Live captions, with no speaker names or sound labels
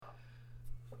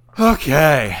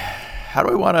Okay. How do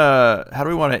we want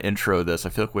to intro this? I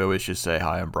feel like we always just say,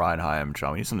 "Hi, I'm Brian. Hi, I'm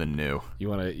John." We need something new. You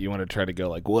wanna try to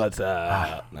go like, "What's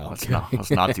up?" No,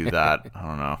 Let's not do that. I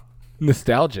don't know.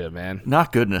 Nostalgia, man.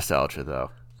 Not good nostalgia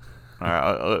though. All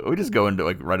right, we just go into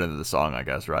right into the song, I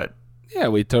guess, right? Yeah,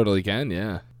 we totally can.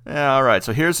 Yeah. Yeah. All right.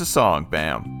 So here's the song.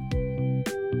 Bam.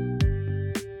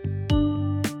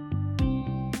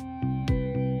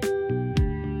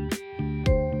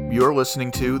 You're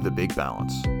listening to The Big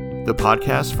Balance, the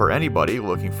podcast for anybody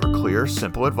looking for clear,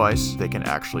 simple advice they can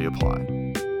actually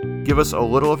apply. Give us a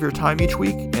little of your time each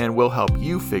week, and we'll help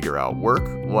you figure out work,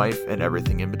 life, and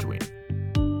everything in between.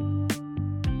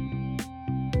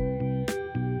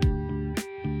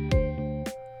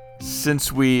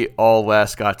 Since we all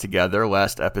last got together,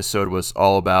 last episode was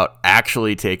all about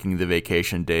actually taking the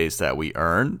vacation days that we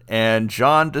earn, and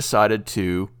John decided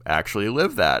to actually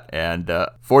live that, and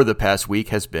for the past week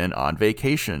has been on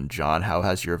vacation. John, how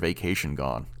has your vacation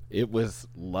gone? It was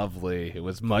lovely. It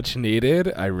was much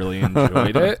needed. I really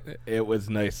enjoyed it. It was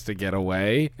nice to get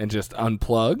away and just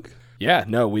unplug. Yeah,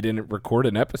 no, we didn't record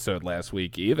an episode last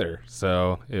week either,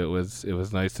 so it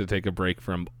was nice to take a break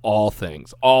from all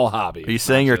things, all hobbies. Are you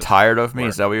saying you're tired of me? Work.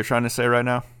 Is that what you're trying to say right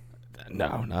now?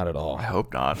 No, not at all. I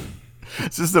hope not.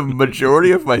 This is the majority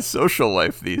of my social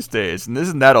life these days, and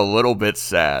isn't that a little bit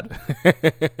sad?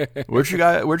 Where'd you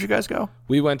guys go?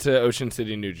 We went to Ocean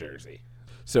City, New Jersey.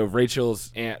 So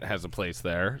Rachel's aunt has a place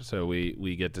there, so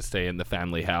we get to stay in the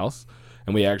family house.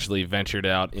 And we actually ventured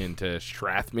out into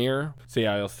Strathmere, Sea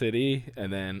Isle City,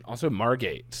 and then also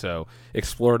Margate. So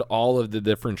explored all of the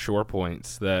different shore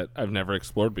points that I've never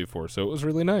explored before. So it was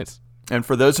really nice. And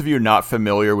for those of you not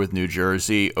familiar with New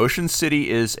Jersey, Ocean City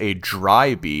is a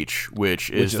dry beach, which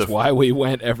is why we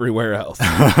went everywhere else.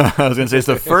 I was going to say, it's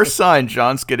the first sign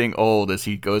John's getting old as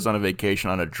he goes on a vacation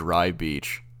on a dry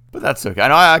beach. But that's okay. I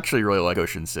know I actually really like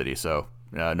Ocean City, so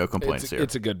no complaints here.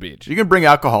 It's a good beach. You can bring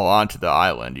alcohol onto the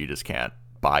island. You just can't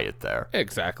buy it there.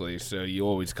 Exactly. So you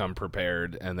always come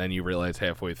prepared, and then you realize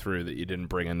halfway through that you didn't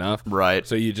bring enough. Right.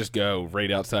 So you just go right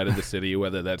outside of the city,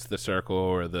 whether that's the Circle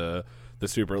or the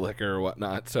Super Liquor or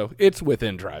whatnot. So it's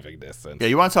within driving distance. Yeah,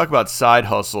 you want to talk about side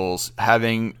hustles,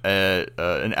 having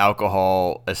an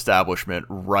alcohol establishment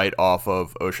right off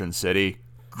of Ocean City.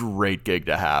 Great gig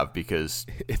to have, because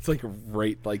it's like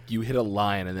you hit a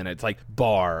line and then it's like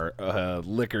bar,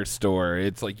 liquor store.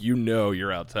 It's like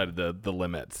you're outside of the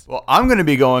limits. Well, I'm going to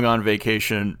be going on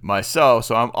vacation myself,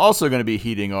 so I'm also going to be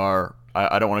heeding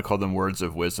I don't want to call them words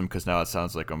of wisdom, because now it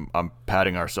sounds like I'm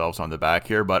patting ourselves on the back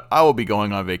here, but I will be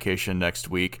going on vacation next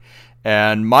week,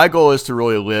 and my goal is to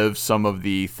really live some of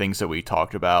the things that we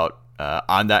talked about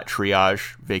on that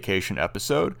triage vacation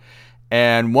episode.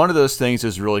 And one of those things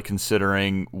is really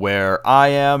considering where I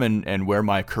am and where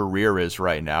my career is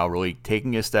right now, really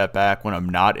taking a step back when I'm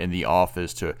not in the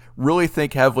office to really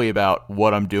think heavily about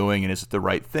what I'm doing and is it the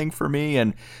right thing for me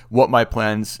and what my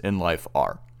plans in life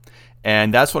are.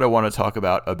 And that's what I want to talk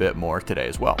about a bit more today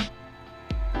as well.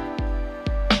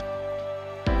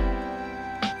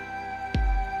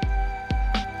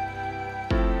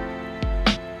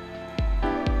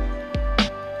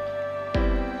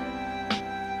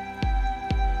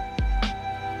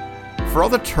 For all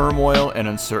the turmoil and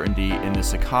uncertainty in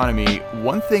this economy,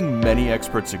 one thing many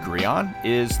experts agree on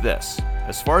is this.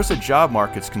 As far as the job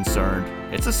market's concerned,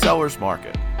 it's a seller's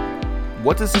market.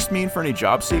 What does this mean for any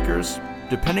job seekers?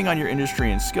 Depending on your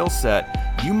industry and skill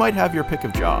set, you might have your pick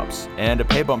of jobs, and a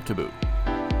pay bump to boot.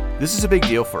 This is a big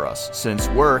deal for us, since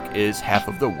work is half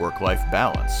of the work-life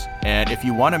balance. And if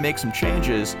you want to make some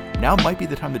changes, now might be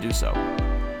the time to do so.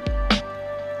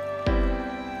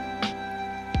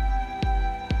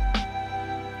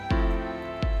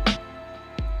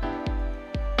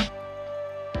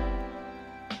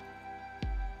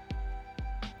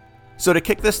 So to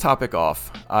kick this topic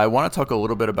off, I want to talk a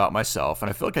little bit about myself, and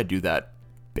I feel like I do that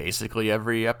basically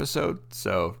every episode,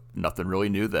 so nothing really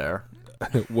new there.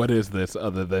 What is this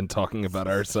other than talking about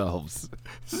ourselves?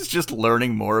 This is just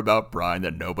learning more about Brian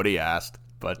that nobody asked,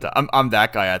 but I'm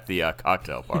that guy at the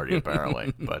cocktail party,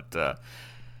 apparently.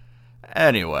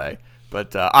 Anyway,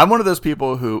 I'm one of those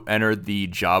people who entered the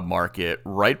job market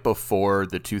right before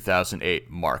the 2008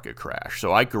 market crash.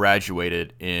 So I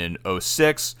graduated in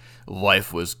 2006.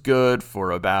 Life was good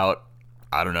for about,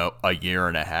 a year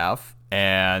and a half.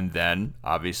 And then,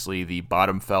 obviously, the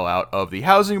bottom fell out of the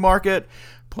housing market.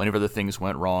 Plenty of other things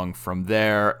went wrong from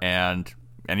there. And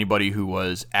anybody who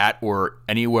was at or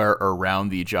anywhere around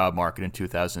the job market in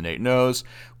 2008 knows,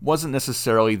 wasn't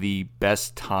necessarily the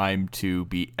best time to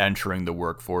be entering the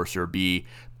workforce or be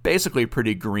basically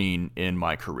pretty green in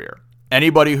my career.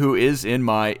 Anybody who is in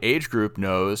my age group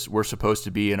knows we're supposed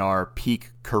to be in our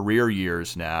peak career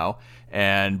years now,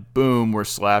 and boom, we're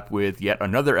slapped with yet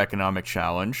another economic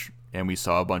challenge, and we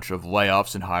saw a bunch of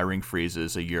layoffs and hiring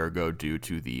freezes a year ago due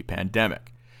to the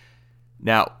pandemic.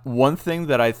 Now, one thing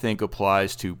that I think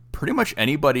applies to pretty much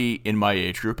anybody in my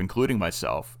age group, including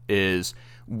myself, is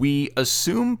we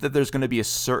assume that there's going to be a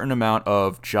certain amount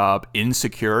of job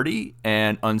insecurity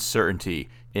and uncertainty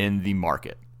in the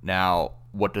market. Now,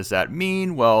 what does that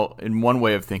mean? Well, in one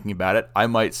way of thinking about it, I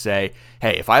might say,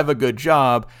 hey, if I have a good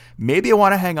job, maybe I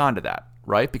want to hang on to that,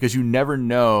 right? Because you never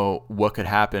know what could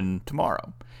happen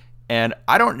tomorrow. And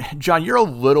John, you're a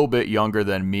little bit younger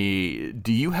than me.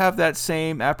 Do you have that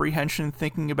same apprehension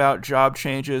thinking about job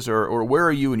changes, or where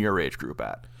are you in your age group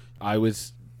at? I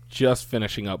was just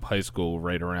finishing up high school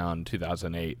right around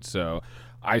 2008, so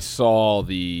I saw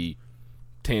the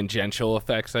tangential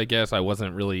effects, I guess. I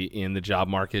wasn't really in the job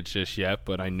market just yet,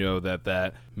 but I know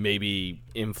that maybe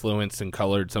influenced and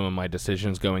colored some of my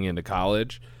decisions going into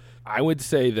college. I would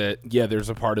say that, yeah, there's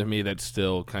a part of me that's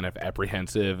still kind of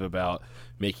apprehensive about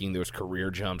making those career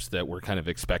jumps that we're kind of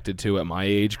expected to at my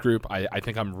age group. I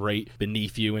think I'm right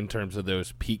beneath you in terms of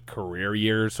those peak career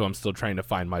years, so I'm still trying to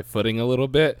find my footing a little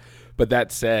bit. But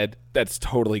that said, that's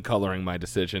totally coloring my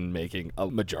decision making a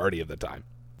majority of the time.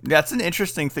 That's an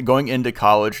interesting thing, going into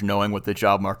college, knowing what the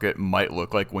job market might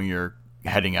look like when you're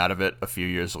heading out of it a few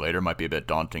years later might be a bit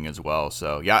daunting as well.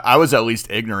 So, yeah, I was at least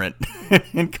ignorant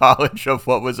in college of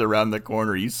what was around the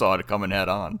corner. You saw it coming head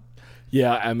on.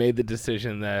 Yeah, I made the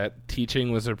decision that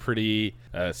teaching was a pretty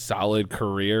solid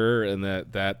career and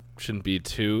that shouldn't be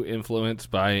too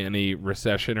influenced by any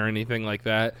recession or anything like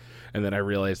that. And then I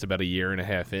realized about a year and a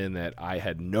half in that I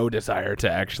had no desire to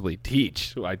actually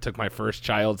teach. So I took my first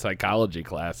child psychology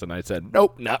class and I said,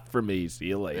 nope, not for me. See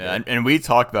you later. Yeah, and we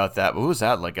talked about that. What was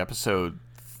that, like episode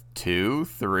 2,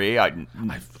 3?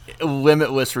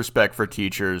 Limitless respect for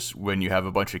teachers when you have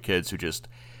a bunch of kids who just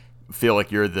feel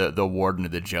like you're the warden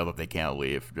of the jail that they can't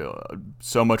leave.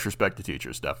 So much respect to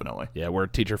teachers, definitely. Yeah, we're a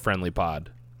teacher-friendly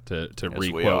pod, to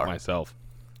re-quote myself.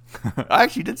 I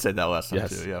actually did say that last time,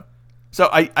 yes. Too, yeah. So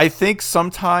I think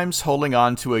sometimes holding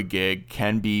on to a gig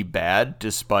can be bad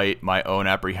despite my own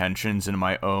apprehensions and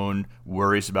my own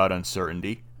worries about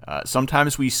uncertainty.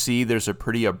 Sometimes we see there's a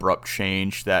pretty abrupt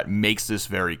change that makes this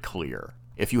very clear.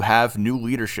 If you have new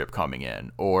leadership coming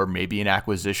in, or maybe an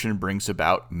acquisition brings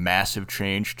about massive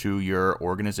change to your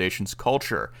organization's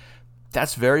culture,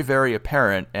 that's very, very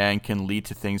apparent and can lead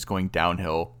to things going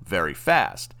downhill very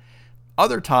fast.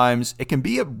 Other times, it can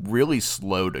be a really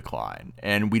slow decline,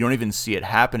 and we don't even see it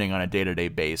happening on a day-to-day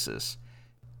basis.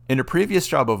 In a previous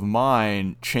job of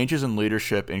mine, changes in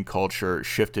leadership and culture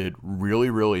shifted really,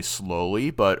 really slowly,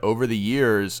 but over the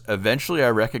years, eventually I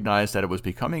recognized that it was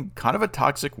becoming kind of a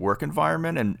toxic work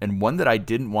environment and one that I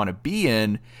didn't want to be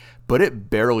in, but it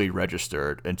barely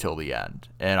registered until the end.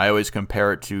 And I always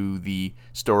compare it to the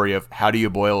story of how do you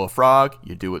boil a frog?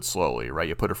 You do it slowly, right?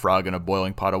 You put a frog in a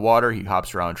boiling pot of water, he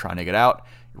hops around trying to get out,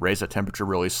 you raise that temperature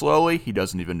really slowly, he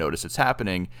doesn't even notice it's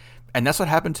happening. And that's what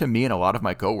happened to me and a lot of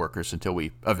my coworkers until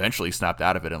we eventually snapped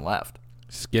out of it and left.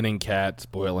 Skinning cats,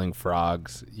 boiling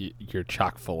frogs, you're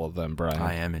chock full of them, Brian.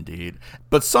 I am indeed.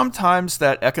 But sometimes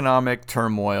that economic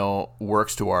turmoil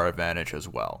works to our advantage as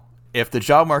well. If the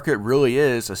job market really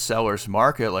is a seller's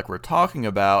market like we're talking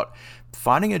about,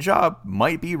 finding a job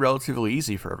might be relatively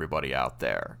easy for everybody out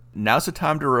there. Now's the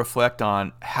time to reflect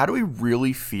on how do we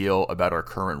really feel about our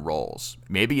current roles.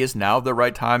 Maybe is now the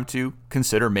right time to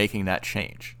consider making that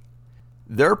change.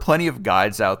 There are plenty of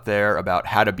guides out there about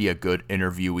how to be a good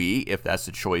interviewee if that's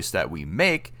the choice that we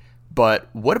make, but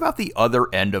what about the other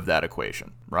end of that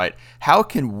equation, right? How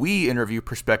can we interview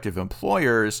prospective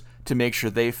employers to make sure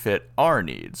they fit our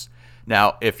needs?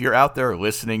 Now, if you're out there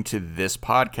listening to this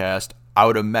podcast, I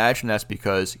would imagine that's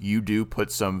because you do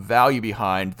put some value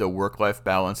behind the work-life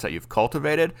balance that you've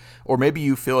cultivated, or maybe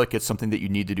you feel like it's something that you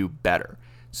need to do better.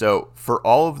 So for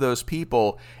all of those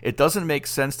people, it doesn't make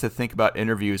sense to think about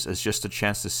interviews as just a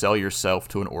chance to sell yourself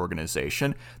to an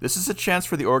organization. This is a chance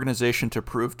for the organization to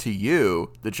prove to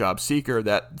you, the job seeker,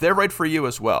 that they're right for you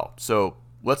as well. So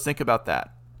let's think about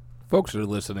that. Folks are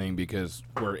listening because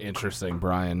we're interesting,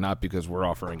 Brian, not because we're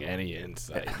offering any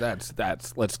insight.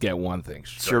 That's let's get one thing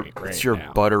straight. It's your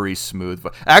buttery smooth.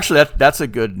 Actually, that's a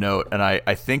good note. And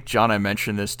I think, John, I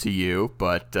mentioned this to you,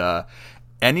 but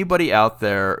anybody out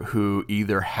there who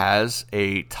either has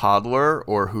a toddler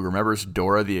or who remembers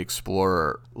Dora the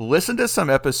Explorer, listen to some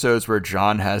episodes where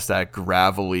John has that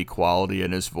gravelly quality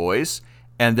in his voice,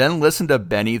 and then listen to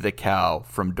Benny the Cow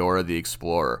from Dora the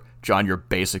Explorer. John, you're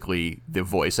basically the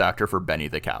voice actor for Benny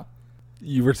the Cow.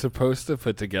 You were supposed to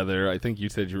put together, I think you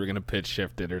said you were going to pitch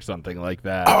shift it or something like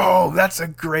that. Oh, that's a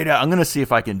great. I'm gonna see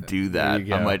if I can do There that. you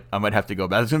go. I might have to go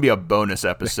back. It's gonna be a bonus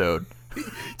episode.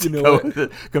 You know Go what? with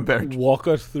it compared. Walk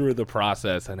us through the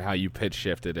process and how you pitch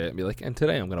shifted it and be like, and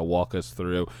today I'm going to walk us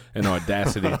through an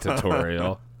Audacity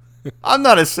tutorial. I'm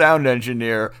not a sound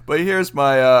engineer, but here's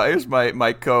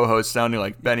my co-host sounding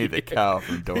like Benny the Cow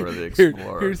from Dora the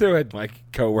Explorer. Here's how my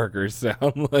coworkers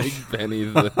sound like Benny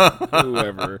the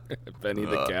whoever, Benny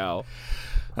the cow.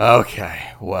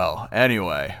 Okay, well,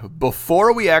 anyway,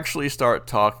 before we actually start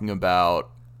talking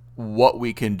about what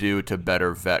we can do to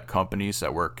better vet companies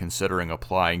that we're considering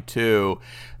applying to,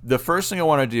 the first thing I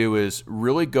want to do is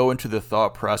really go into the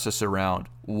thought process around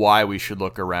why we should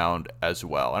look around as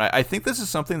well. And I think this is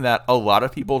something that a lot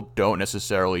of people don't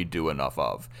necessarily do enough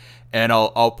of. And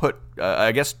I'll put,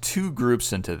 I guess, two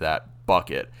groups into that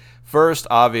bucket. First,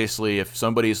 obviously, if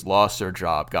somebody's lost their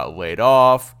job, got laid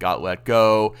off, got let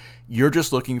go, you're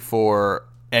just looking for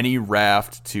any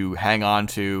raft to hang on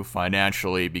to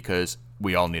financially because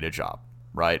we all need a job,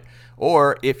 right?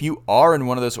 Or if you are in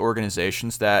one of those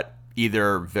organizations that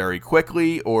either very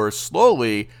quickly or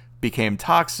slowly became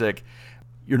toxic,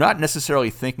 you're not necessarily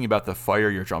thinking about the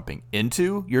fire you're jumping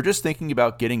into. You're just thinking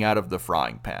about getting out of the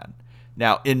frying pan.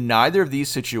 Now, in neither of these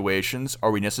situations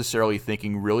are we necessarily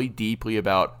thinking really deeply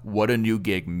about what a new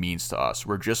gig means to us.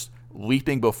 We're just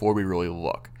leaping before we really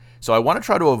look. So I want to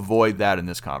try to avoid that in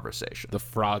this conversation. The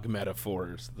frog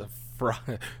metaphors,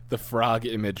 the frog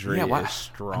imagery is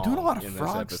strong. I'm doing a lot of in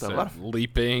frog this stuff. episode.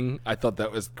 Leaping, I thought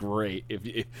that was great.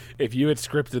 If you had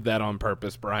scripted that on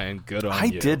purpose, Brian, good on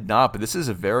you. I did not, but this is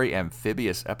a very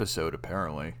amphibious episode,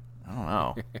 apparently. I don't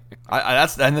know.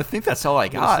 I think that's all I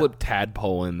got. Slip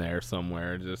tadpole in there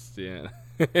somewhere. Just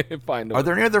find. Are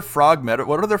there any other frog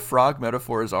What other frog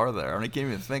metaphors are there? I can't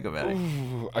even think of any.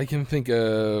 Ooh, I can think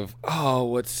of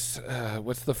what's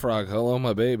the frog? Hello,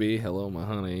 my baby. Hello, my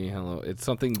honey. Hello. It's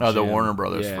something. Oh, the Jim. Warner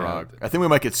Brothers Yeah. frog. I think we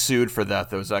might get sued for that,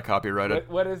 though. Is that copyrighted?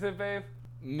 What is it, babe?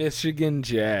 Michigan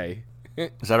J.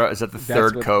 Is that the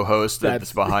third what- co-host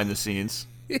that's that's- behind the scenes?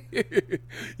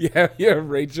 yeah.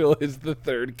 Rachel is the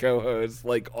third co-host,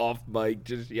 like off mic,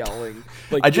 just yelling.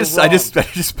 Like I just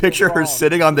picture her wrong.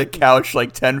 sitting on the couch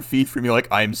like 10 feet from you, like,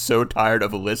 I'm so tired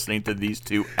of listening to these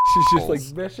two. She's just like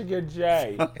Michigan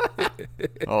J.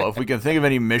 Oh, if we can think of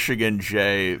any Michigan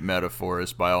J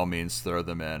metaphors, by all means, throw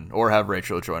them in, or have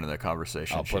Rachel join in the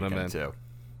conversation. I'll She put 'em can in. too.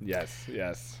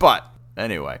 Yes. But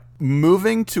anyway,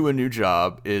 moving to a new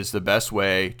job is the best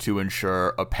way to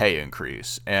ensure a pay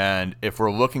increase. And if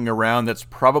we're looking around, that's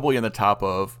probably in the top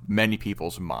of many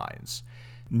people's minds.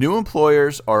 New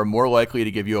employers are more likely to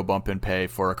give you a bump in pay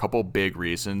for a couple big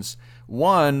reasons.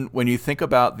 One, when you think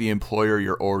about the employer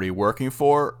you're already working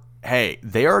for, hey,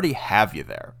 they already have you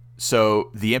there.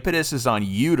 So the impetus is on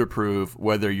you to prove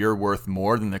whether you're worth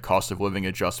more than the cost of living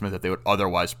adjustment that they would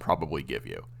otherwise probably give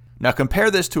you. Now compare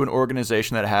this to an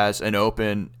organization that has an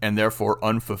open and therefore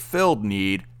unfulfilled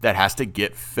need that has to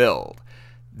get filled.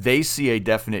 They see a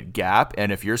definite gap,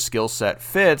 and if your skill set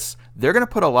fits, they're going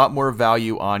to put a lot more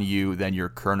value on you than your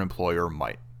current employer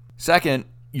might. Second,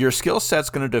 your skill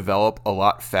set's going to develop a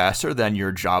lot faster than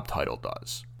your job title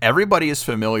does. Everybody is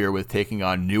familiar with taking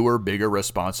on newer, bigger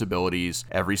responsibilities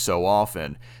every so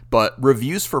often, but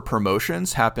reviews for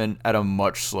promotions happen at a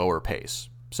much slower pace.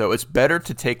 So it's better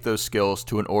to take those skills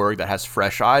to an org that has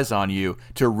fresh eyes on you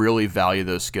to really value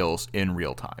those skills in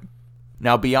real time.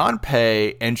 Now, beyond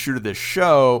pay and true to this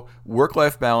show,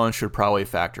 work-life balance should probably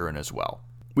factor in as well.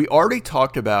 We already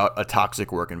talked about a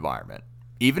toxic work environment.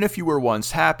 Even if you were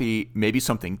once happy, maybe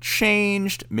something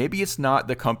changed, maybe it's not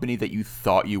the company that you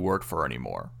thought you worked for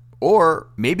anymore. Or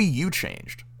maybe you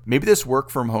changed. Maybe this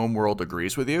work from home world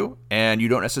agrees with you, and you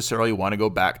don't necessarily want to go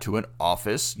back to an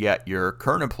office, yet your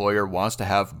current employer wants to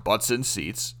have butts in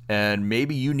seats, and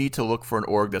maybe you need to look for an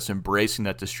org that's embracing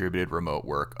that distributed remote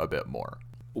work a bit more.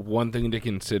 One thing to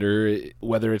consider,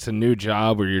 whether it's a new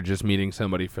job or you're just meeting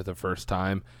somebody for the first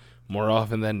time, more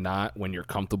often than not, when you're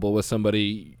comfortable with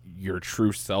somebody, your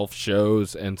true self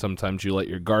shows, and sometimes you let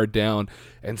your guard down,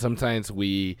 and sometimes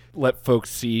we let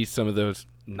folks see some of those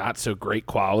not so great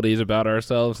qualities about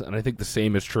ourselves, and I think the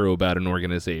same is true about an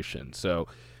organization. So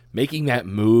making that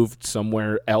move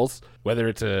somewhere else, whether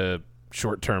it's a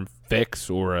short-term fix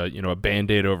or a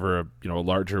Band-Aid over a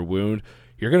larger wound,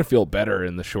 you're going to feel better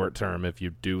in the short term if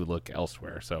you do look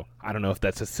elsewhere. So I don't know if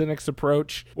that's a cynic's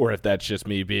approach or if that's just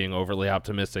me being overly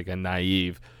optimistic and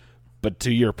naive. But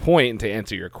to your point and to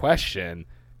answer your question,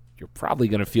 you're probably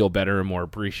going to feel better and more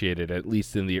appreciated, at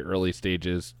least in the early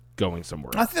stages, going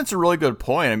somewhere. I think that's a really good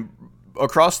point. And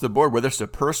across the board, whether it's a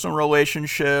personal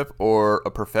relationship or a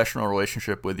professional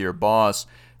relationship with your boss,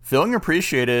 feeling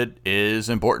appreciated is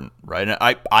important, right? And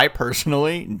I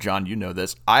personally, John, you know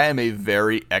this, I am a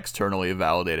very externally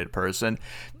validated person.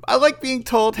 I like being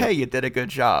told, hey, you did a good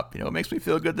job. It makes me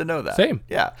feel good to know that. Same.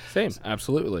 Yeah. Same.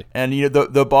 Absolutely. And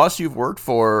the boss you've worked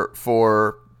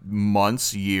for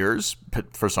months, years,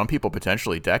 for some people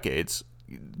potentially decades,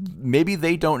 maybe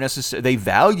they don't necessarily, they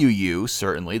value you,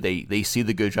 certainly. They see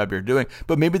the good job you're doing,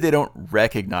 but maybe they don't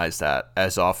recognize that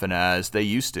as often as they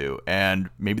used to.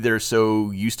 And maybe they're so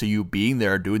used to you being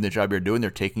there, doing the job you're doing, they're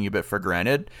taking you a bit for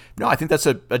granted. No, I think that's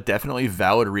a definitely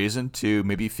valid reason to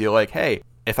maybe feel like, hey,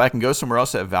 if I can go somewhere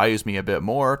else that values me a bit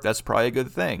more, that's probably a good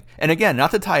thing. And again,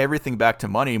 not to tie everything back to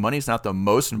money. Money's not the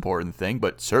most important thing,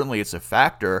 but certainly it's a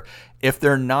factor. If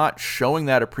they're not showing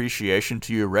that appreciation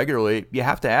to you regularly, you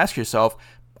have to ask yourself,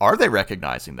 are they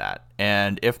recognizing that?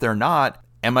 And if they're not,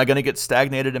 am I going to get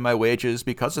stagnated in my wages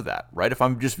because of that, right? If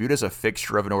I'm just viewed as a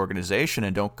fixture of an organization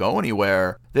and don't go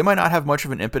anywhere, they might not have much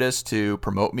of an impetus to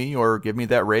promote me or give me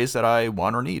that raise that I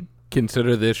want or need.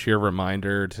 Consider this your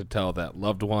reminder to tell that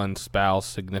loved one, spouse,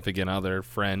 significant other,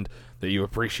 friend that you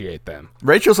appreciate them.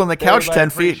 Rachel's on the couch 10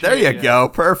 feet. There you you. go.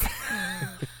 Perfect.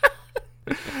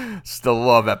 It's the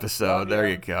love episode. There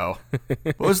you go.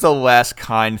 What was the last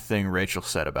kind thing Rachel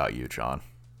said about you, John?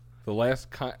 The last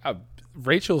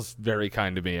Rachel's very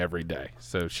kind to me every day.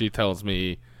 So she tells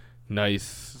me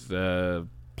nice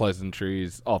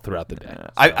pleasantries all throughout the day. So,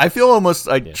 I feel almost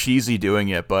like cheesy doing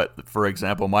it, but for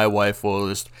example, my wife will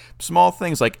just small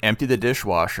things like empty the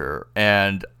dishwasher,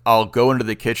 and I'll go into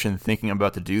the kitchen thinking I'm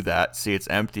about to do that, see it's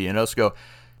empty, and I'll just go,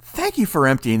 thank you for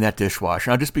emptying that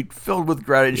dishwasher. I'll just be filled with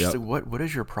gratitude. She's like, what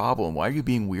is your problem? Why are you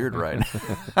being weird right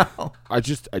now? I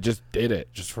just did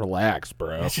it. Just relax,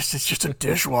 bro. It's just a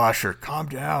dishwasher. Calm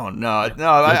down. No, I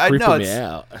You're know creeping me it's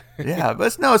out. yeah, but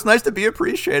it's nice to be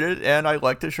appreciated, and I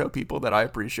like to show people that I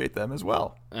appreciate them as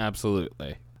well.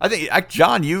 Absolutely. I think,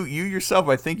 John, you yourself,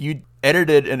 I think you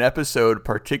edited an episode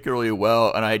particularly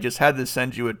well, and I just had to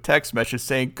send you a text message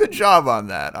saying, good job on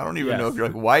that. I don't even know if you're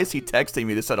like, why is he texting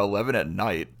me this at 11 at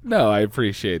night? No, I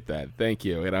appreciate that. Thank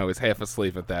you. And I was half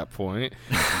asleep at that point.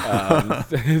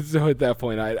 So at that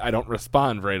point, I don't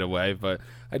respond right away, but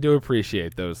I do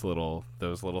appreciate those little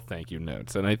thank you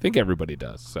notes, and I think everybody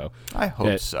does. So I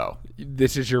hope so.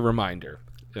 This is your reminder.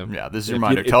 Yeah, this is your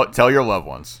reminder. Tell your loved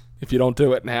ones. If you don't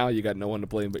do it now, you got no one to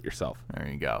blame but yourself. There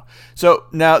you go. So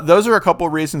now those are a couple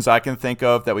of reasons I can think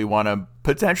of that we want to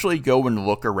potentially go and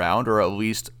look around, or at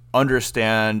least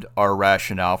understand our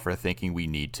rationale for thinking we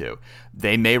need to.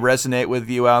 They may resonate with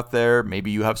you out there. Maybe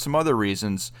you have some other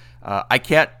reasons. I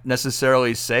can't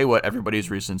necessarily say what everybody's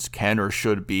reasons can or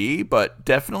should be, but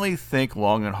definitely think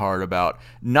long and hard about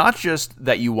not just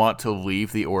that you want to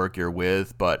leave the org you're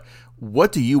with, but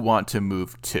what do you want to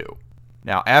move to?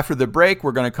 Now, after the break,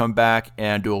 we're going to come back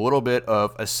and do a little bit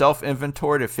of a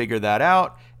self-inventory to figure that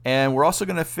out. And we're also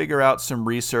going to figure out some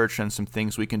research and some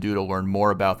things we can do to learn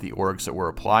more about the orgs that we're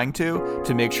applying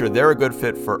to make sure they're a good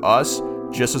fit for us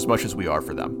just as much as we are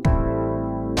for them.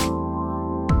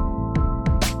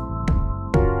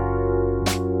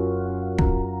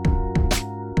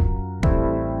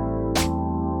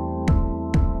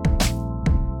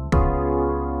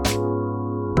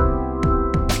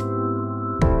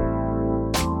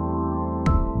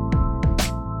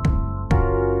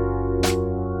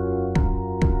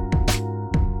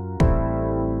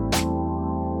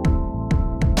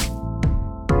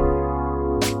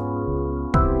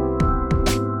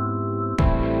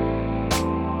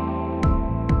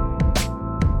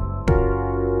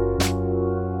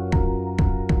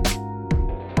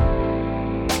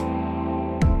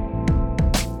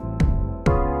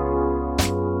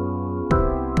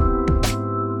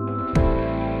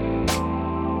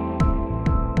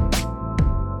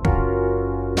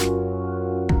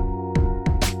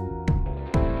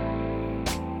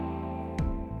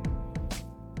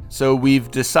 So we've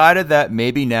decided that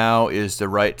maybe now is the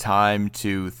right time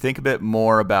to think a bit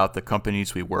more about the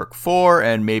companies we work for,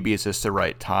 and maybe it's just the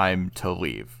right time to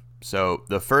leave. So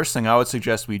the first thing I would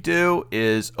suggest we do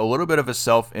is a little bit of a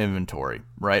self-inventory,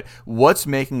 right? What's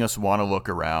making us want to look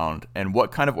around, and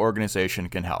what kind of organization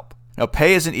can help? Now,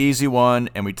 pay is an easy one,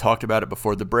 and we talked about it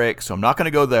before the break, so I'm not going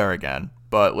to go there again.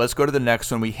 But let's go to the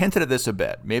next one. We hinted at this a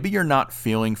bit. Maybe you're not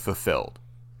feeling fulfilled.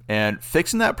 And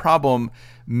fixing that problem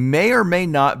may or may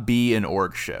not be an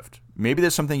org shift. Maybe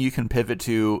there's something you can pivot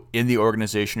to in the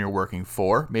organization you're working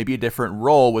for, maybe a different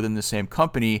role within the same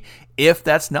company if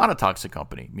that's not a toxic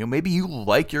company. Maybe you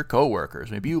like your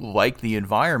coworkers, maybe you like the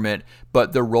environment,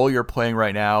 but the role you're playing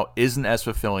right now isn't as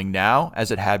fulfilling now as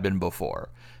it had been before.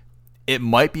 It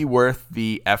might be worth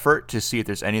the effort to see if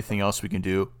there's anything else we can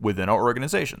do within our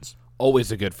organizations.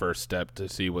 Always a good first step to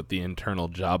see what the internal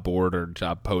job board or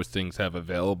job postings have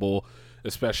available,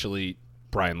 especially,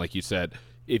 Brian, like you said,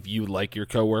 if you like your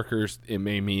coworkers, it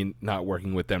may mean not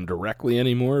working with them directly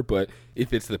anymore, but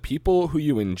if it's the people who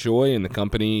you enjoy and the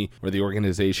company or the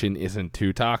organization isn't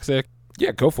too toxic,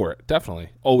 yeah, go for it. Definitely.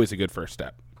 Always a good first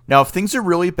step. Now, if things are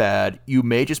really bad, you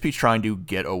may just be trying to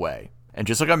get away. And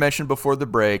just like I mentioned before the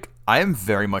break, I am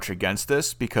very much against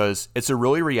this because it's a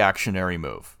really reactionary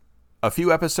move. A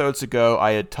few episodes ago,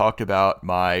 I had talked about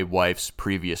my wife's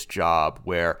previous job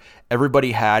where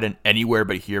everybody had an anywhere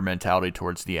but here mentality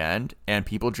towards the end, and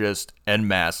people just en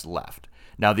masse left.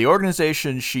 Now, the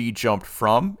organization she jumped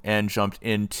from and jumped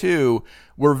into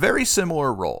were very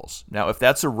similar roles. Now, if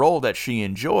that's a role that she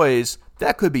enjoys,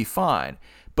 that could be fine.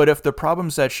 But if the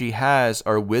problems that she has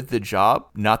are with the job,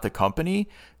 not the company,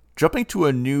 jumping to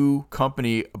a new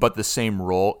company but the same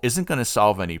role isn't going to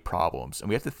solve any problems. And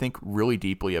we have to think really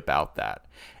deeply about that.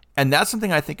 And that's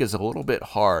something I think is a little bit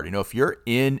hard. You know, if you're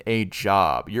in a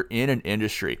job, you're in an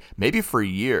industry, maybe for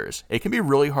years, it can be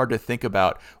really hard to think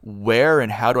about where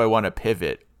and how do I want to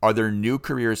pivot? Are there new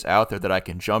careers out there that I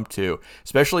can jump to?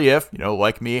 Especially if, you know,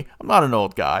 like me, I'm not an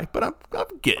old guy, but I'm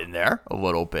getting there a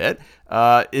little bit.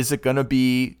 Is it going to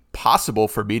be possible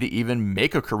for me to even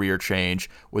make a career change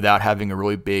without having a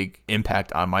really big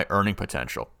impact on my earning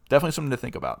potential? Definitely something to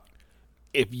think about.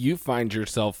 If you find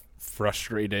yourself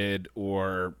frustrated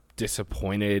or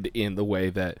disappointed in the way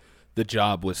that the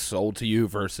job was sold to you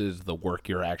versus the work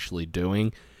you're actually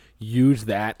doing, use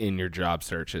that in your job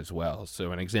search as well.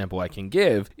 So an example I can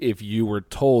give, if you were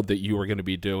told that you were going to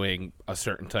be doing a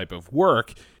certain type of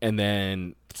work and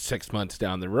then 6 months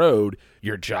down the road,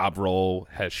 your job role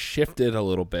has shifted a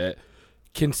little bit,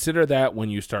 consider that when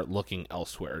you start looking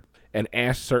elsewhere and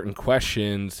ask certain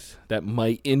questions that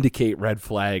might indicate red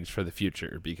flags for the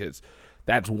future, because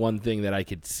that's one thing that I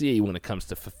could see when it comes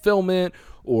to fulfillment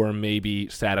or maybe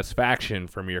satisfaction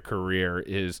from your career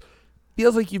is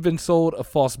feels like you've been sold a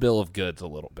false bill of goods a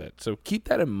little bit. So keep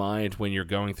that in mind when you're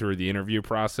going through the interview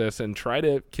process and try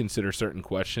to consider certain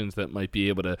questions that might be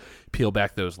able to peel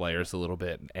back those layers a little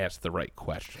bit and ask the right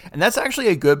question. And that's actually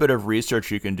a good bit of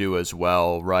research you can do as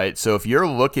well, right? So if you're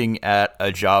looking at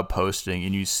a job posting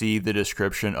and you see the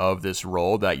description of this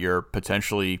role that you're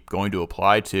potentially going to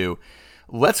apply to,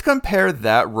 let's compare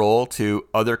that role to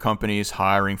other companies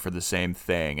hiring for the same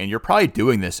thing. And you're probably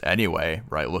doing this anyway,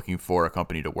 right? Looking for a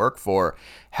company to work for.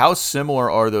 How similar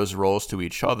are those roles to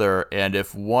each other? And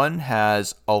if one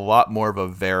has a lot more of a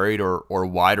varied or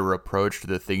wider approach to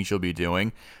the things you'll be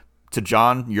doing, to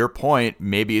John, your point,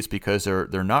 maybe it's because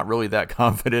they're not really that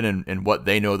confident in what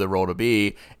they know the role to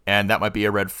be. And that might be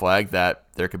a red flag that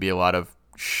there could be a lot of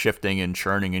shifting and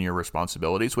churning in your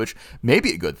responsibilities, which may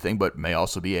be a good thing, but may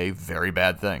also be a very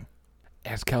bad thing.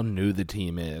 Ask how new the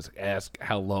team is. Ask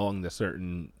how long the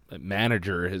certain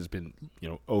manager has been,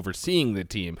 overseeing the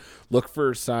team. Look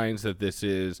for signs that this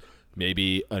is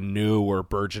maybe a new or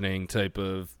burgeoning type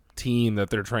of team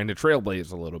that they're trying to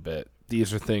trailblaze a little bit.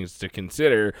 These are things to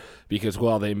consider because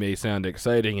while they may sound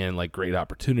exciting and like great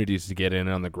opportunities to get in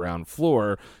on the ground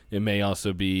floor, it may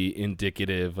also be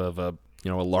indicative of a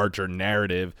larger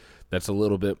narrative that's a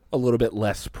little bit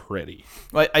less pretty.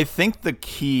 I think the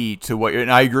key to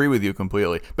and I agree with you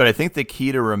completely, but I think the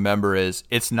key to remember is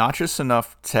it's not just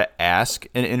enough to ask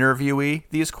an interviewee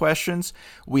these questions.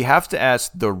 We have to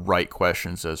ask the right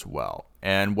questions as well.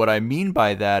 And what I mean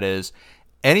by that is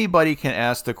anybody can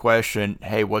ask the question,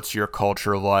 hey, what's your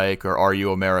culture like? Or are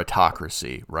you a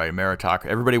meritocracy, right?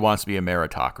 Everybody wants to be a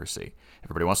meritocracy.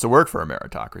 Everybody wants to work for a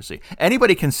meritocracy.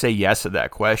 Anybody can say yes to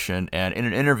that question, and in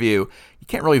an interview, you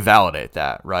can't really validate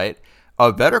that, right?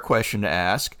 A better question to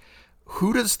ask,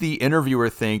 who does the interviewer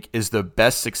think is the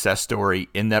best success story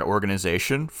in that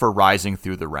organization for rising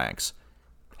through the ranks?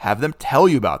 Have them tell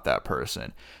you about that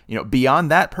person. Beyond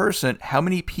that person, how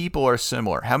many people are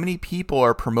similar? How many people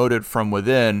are promoted from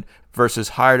within versus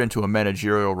hired into a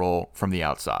managerial role from the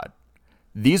outside?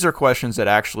 These are questions that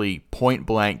actually point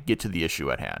blank get to the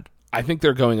issue at hand. I think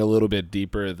they're going a little bit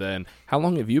deeper than how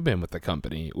long have you been with the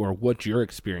company or what's your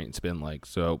experience been like?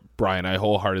 So, Brian, I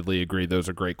wholeheartedly agree. Those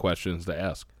are great questions to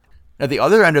ask. At the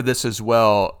other end of this as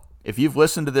well, if you've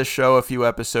listened to this show a few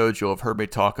episodes, you'll have heard me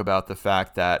talk about the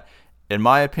fact that, in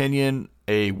my opinion,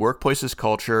 a workplace's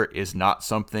culture is not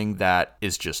something that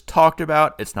is just talked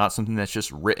about. It's not something that's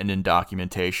just written in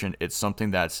documentation. It's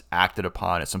something that's acted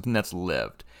upon. It's something that's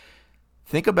lived.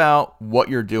 Think about what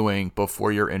you're doing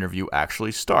before your interview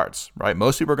actually starts, right?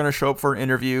 Most people are going to show up for an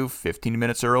interview 15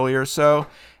 minutes early or so,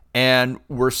 and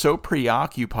we're so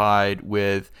preoccupied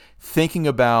with thinking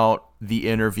about the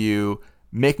interview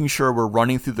making sure we're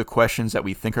running through the questions that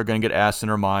we think are going to get asked in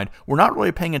our mind. We're not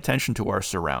really paying attention to our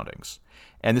surroundings.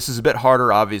 And this is a bit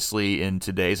harder, obviously, in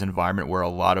today's environment where a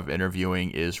lot of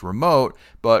interviewing is remote.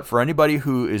 But for anybody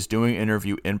who is doing an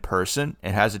interview in person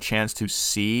and has a chance to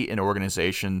see an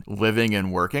organization living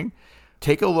and working,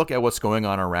 take a look at what's going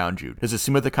on around you. Does it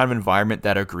seem like the kind of environment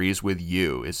that agrees with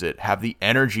you? Is it have the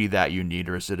energy that you need,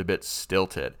 or is it a bit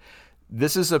stilted?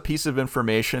 This is a piece of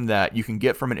information that you can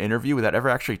get from an interview without ever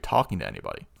actually talking to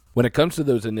anybody. When it comes to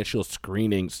those initial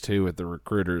screenings, too, with the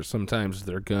recruiters, sometimes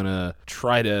they're going to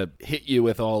try to hit you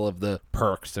with all of the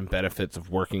perks and benefits of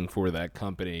working for that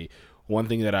company. One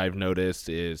thing that I've noticed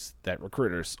is that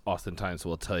recruiters oftentimes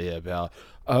will tell you about,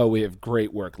 oh, we have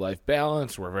great work-life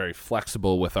balance, we're very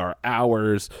flexible with our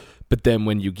hours. But then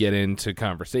when you get into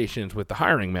conversations with the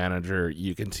hiring manager,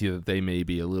 you can see that they may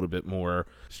be a little bit more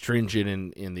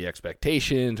stringent in the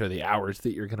expectations or the hours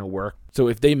that you're going to work. So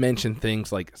if they mention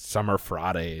things like summer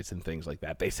Fridays and things like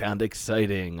that, they sound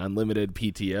exciting, unlimited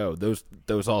PTO.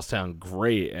 Those all sound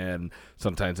great, and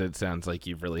sometimes it sounds like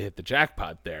you've really hit the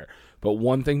jackpot there. But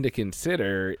one thing to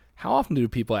consider, how often do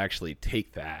people actually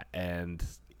take that? And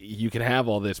you can have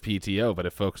all this PTO, but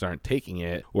if folks aren't taking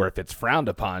it, or if it's frowned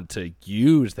upon to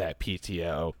use that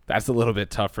PTO, that's a little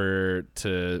bit tougher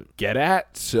to get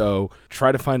at. So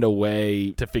try to find a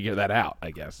way to figure that out, I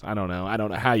guess. I don't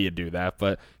know how you do that,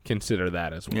 but consider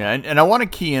that as well. Yeah, and I want to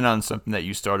key in on something that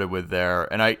you started with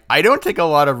there. And I don't take a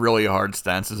lot of really hard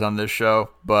stances on this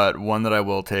show, but one that I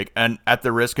will take, and at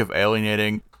the risk of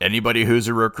alienating anybody who's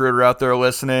a recruiter out there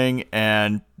listening,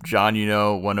 and John,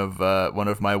 one of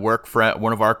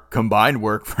our combined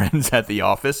work friends at the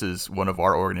office is one of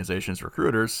our organization's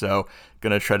recruiters, so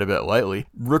gonna tread a bit lightly.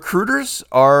 Recruiters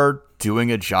are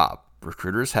doing a job.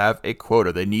 Recruiters have a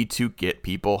quota. They need to get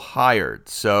people hired.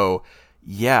 So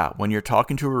yeah, when you're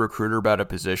talking to a recruiter about a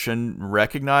position,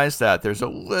 recognize that there's a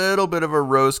little bit of a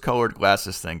rose-colored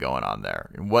glasses thing going on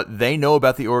there. And what they know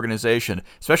about the organization,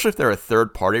 especially if they're a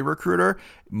third-party recruiter,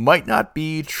 might not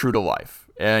be true to life.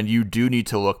 And you do need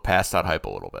to look past that hype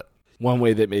a little bit. One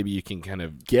way that maybe you can kind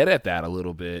of get at that a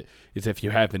little bit is if you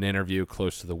have an interview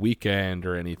close to the weekend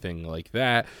or anything like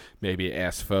that, maybe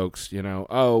ask folks,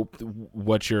 oh,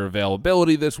 what's your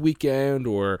availability this weekend?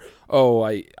 Or, oh,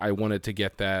 I wanted to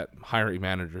get that hiring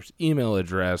manager's email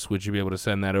address. Would you be able to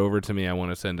send that over to me? I want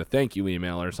to send a thank you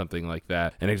email or something like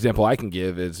that. An example I can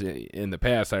give is in the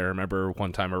past, I remember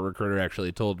one time a recruiter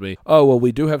actually told me, oh, well,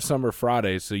 we do have summer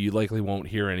Fridays, so you likely won't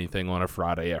hear anything on a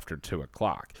Friday after 2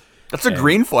 o'clock. That's a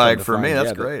green flag for me.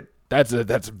 That's great.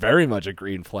 That's very much a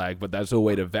green flag, but that's a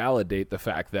way to validate the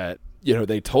fact that,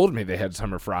 they told me they had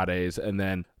summer Fridays, and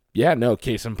then,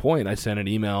 case in point, I sent an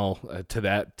email to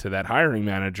that hiring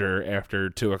manager after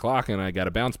 2 o'clock, and I got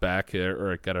a bounce back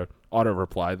or I got an auto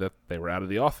reply that they were out of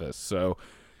the office. So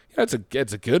it's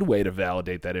a good way to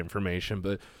validate that information,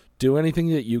 but do anything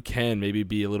that you can, maybe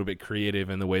be a little bit creative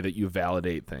in the way that you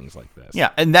validate things like this. Yeah,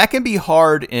 and that can be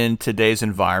hard in today's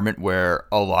environment where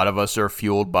a lot of us are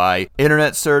fueled by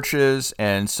internet searches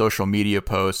and social media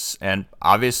posts. And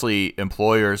obviously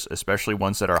employers, especially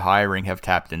ones that are hiring, have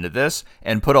tapped into this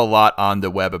and put a lot on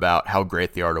the web about how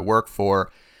great they are to work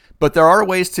for. But there are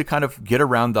ways to kind of get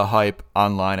around the hype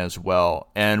online as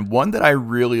well. And one that I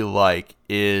really like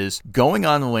is going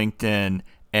on LinkedIn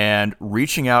and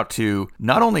reaching out to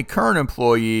not only current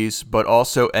employees, but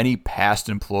also any past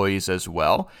employees as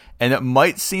well. And it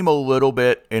might seem a little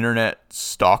bit internet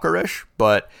stalkerish,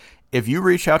 but if you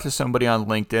reach out to somebody on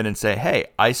LinkedIn and say, hey,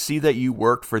 I see that you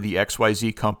worked for the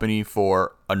XYZ company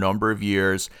for a number of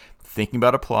years, thinking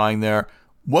about applying there,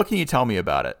 what can you tell me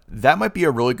about it? That might be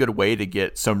a really good way to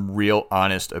get some real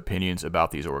honest opinions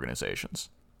about these organizations.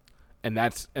 And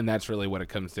that's really what it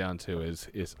comes down to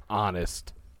is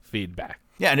honest feedback.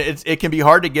 Yeah, and it can be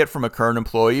hard to get from a current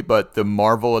employee, but the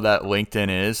marvel of that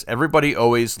LinkedIn is everybody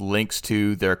always links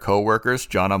to their coworkers.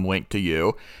 John, I'm linked to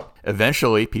you.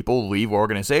 Eventually, people leave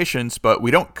organizations, but we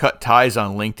don't cut ties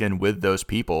on LinkedIn with those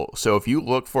people. So if you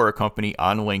look for a company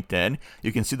on LinkedIn,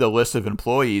 you can see the list of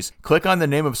employees. Click on the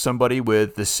name of somebody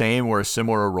with the same or a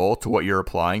similar role to what you're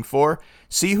applying for.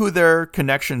 See who their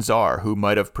connections are, who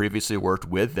might have previously worked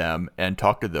with them, and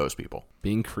talk to those people.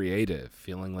 Being creative,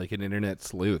 feeling like an internet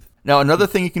sleuth. Now, another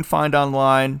thing you can find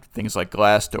online, things like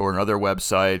Glassdoor and other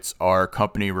websites, are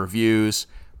company reviews.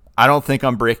 I don't think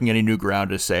I'm breaking any new ground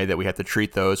to say that we have to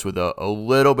treat those with a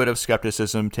little bit of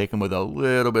skepticism, take them with a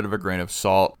little bit of a grain of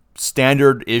salt.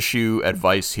 Standard issue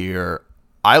advice here.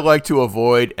 I like to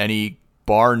avoid any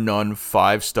bar none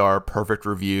 5-star perfect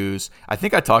reviews. I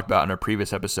think I talked about in a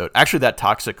previous episode. Actually, that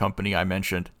toxic company I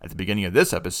mentioned at the beginning of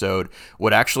this episode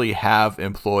would actually have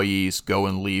employees go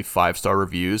and leave 5-star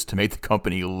reviews to make the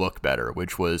company look better,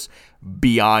 which was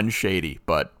beyond shady,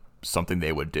 but something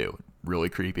they would do. Really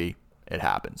creepy. It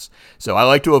happens. So I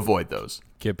like to avoid those.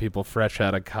 Get people fresh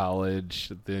out of college.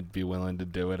 They'd be willing to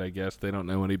do it, I guess. They don't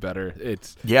know any better.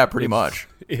 Pretty much.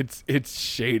 It's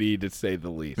shady, to say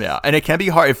the least. Yeah, and it can be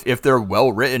hard. If they're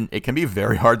well written, it can be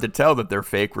very hard to tell that they're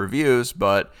fake reviews,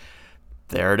 but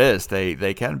there it is.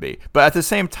 They can be. But at the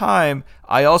same time,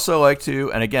 I also like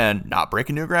to, and again, not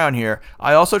breaking new ground here,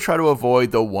 I also try to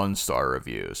avoid the 1-star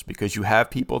reviews, because you have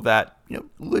people that,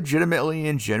 legitimately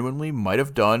and genuinely might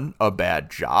have done a bad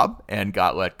job and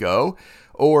got let go,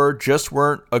 or just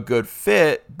weren't a good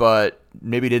fit, but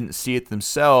maybe didn't see it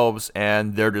themselves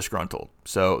and they're disgruntled.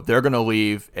 So they're going to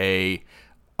leave a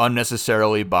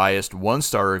unnecessarily biased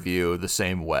 1-star review the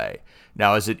same way.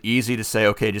 Now, is it easy to say,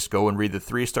 okay, just go and read the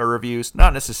 3-star reviews?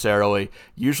 Not necessarily.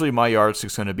 Usually my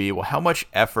yardstick's going to be, well, how much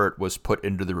effort was put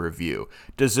into the review?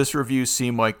 Does this review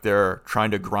seem like they're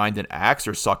trying to grind an axe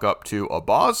or suck up to a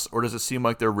boss? Or does it seem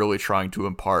like they're really trying to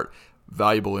impart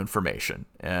valuable information?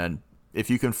 And if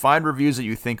you can find reviews that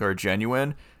you think are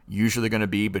genuine, usually going to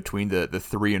be between the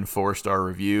 3 and 4-star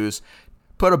reviews.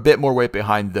 Put a bit more weight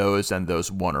behind those than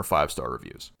those 1 or 5-star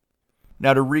reviews.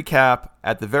 Now, to recap,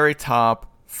 at the very top,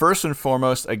 first and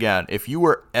foremost, again, if you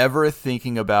were ever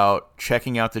thinking about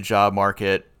checking out the job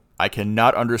market, I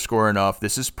cannot underscore enough,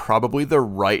 this is probably the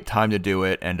right time to do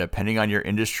it. And depending on your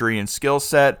industry and skill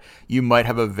set, you might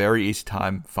have a very easy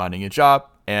time finding a job.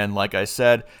 And like I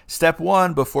said, step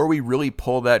 1, before we really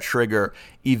pull that trigger,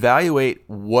 evaluate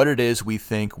what it is we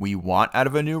think we want out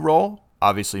of a new role.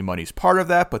 Obviously, money's part of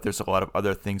that, but there's a lot of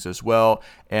other things as well.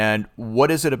 And what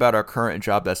is it about our current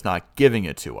job that's not giving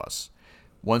it to us?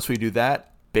 Once we do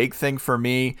that, big thing for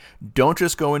me, don't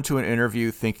just go into an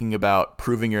interview thinking about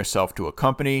proving yourself to a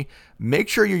company. Make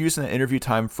sure you're using the interview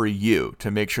time for you to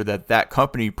make sure that that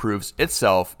company proves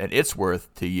itself and its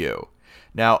worth to you.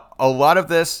 Now, a lot of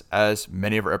this, as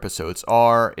many of our episodes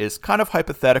are, is kind of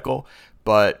hypothetical,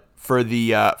 but for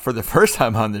the first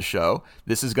time on the show,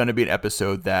 this is going to be an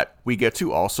episode that we get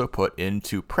to also put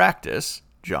into practice.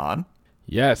 John?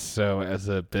 Yes, so as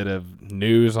a bit of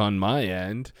news on my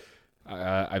end,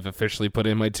 I've officially put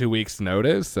in my 2 weeks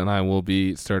notice, and I will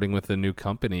be starting with a new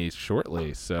company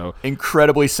shortly. So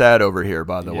incredibly sad over here,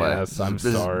 by the way. Yes, I'm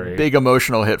sorry. Big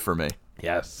emotional hit for me.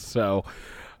 Yes, so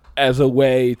as a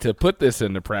way to put this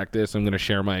into practice, I'm going to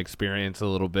share my experience a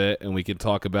little bit, and we can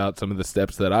talk about some of the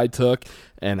steps that I took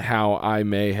and how I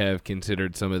may have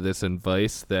considered some of this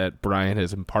advice that Brian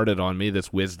has imparted on me,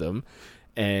 this wisdom,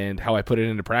 and how I put it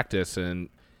into practice. And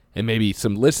maybe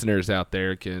some listeners out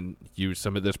there can use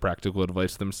some of this practical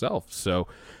advice themselves. So,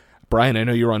 Brian, I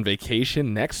know you're on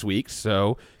vacation next week,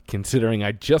 so considering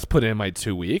I just put in my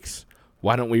 2 weeks,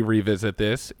 why don't we revisit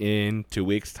this in 2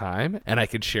 weeks' time, and I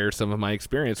could share some of my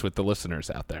experience with the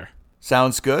listeners out there.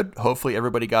 Sounds good. Hopefully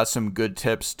everybody got some good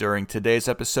tips during today's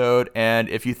episode, and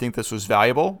if you think this was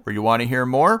valuable or you want to hear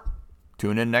more,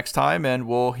 tune in next time and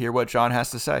we'll hear what John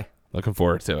has to say. Looking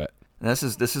forward to it. And this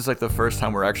is like the first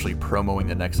time we're actually promoting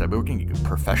the next episode. We're going to get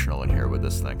professional in here with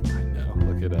this thing. I know.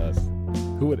 Look at us.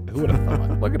 Who would have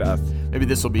thought? Look at us. Maybe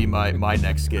this will be my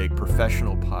next gig,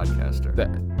 professional podcaster.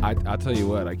 I'll tell you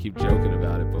what, I keep joking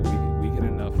about it, but we get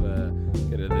enough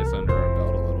get this under our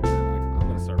belt a little bit. I'm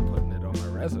going to start putting it on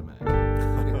my resume.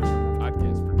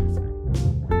 Podcast producer.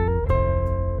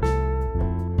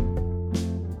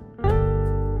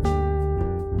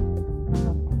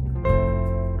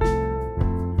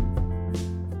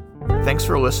 Thanks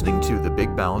for listening to the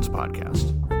Big Balance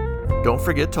Podcast. Don't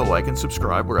forget to like and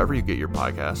subscribe wherever you get your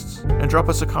podcasts, and drop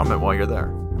us a comment while you're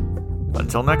there.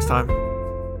 Until next time.